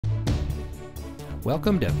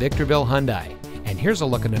Welcome to Victorville Hyundai, and here's a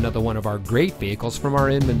look at another one of our great vehicles from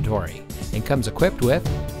our inventory, and comes equipped with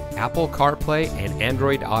Apple CarPlay and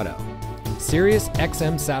Android Auto, Sirius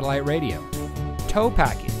XM satellite radio, tow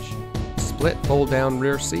package, split fold-down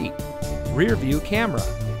rear seat, rear view camera,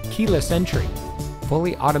 keyless entry,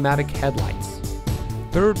 fully automatic headlights,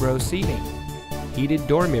 third row seating, heated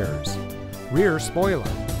door mirrors, rear spoiler,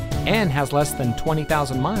 and has less than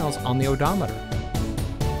 20,000 miles on the odometer.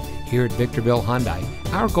 Here at Victorville Hyundai,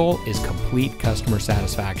 our goal is complete customer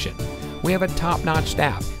satisfaction. We have a top-notch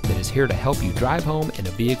staff that is here to help you drive home in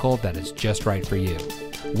a vehicle that is just right for you.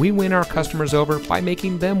 We win our customers over by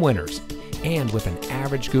making them winners. And with an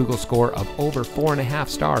average Google score of over 4.5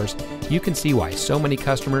 stars, you can see why so many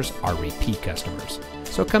customers are repeat customers.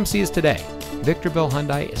 So come see us today. Victorville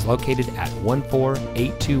Hyundai is located at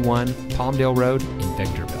 14821 Palmdale Road in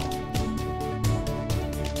Victorville.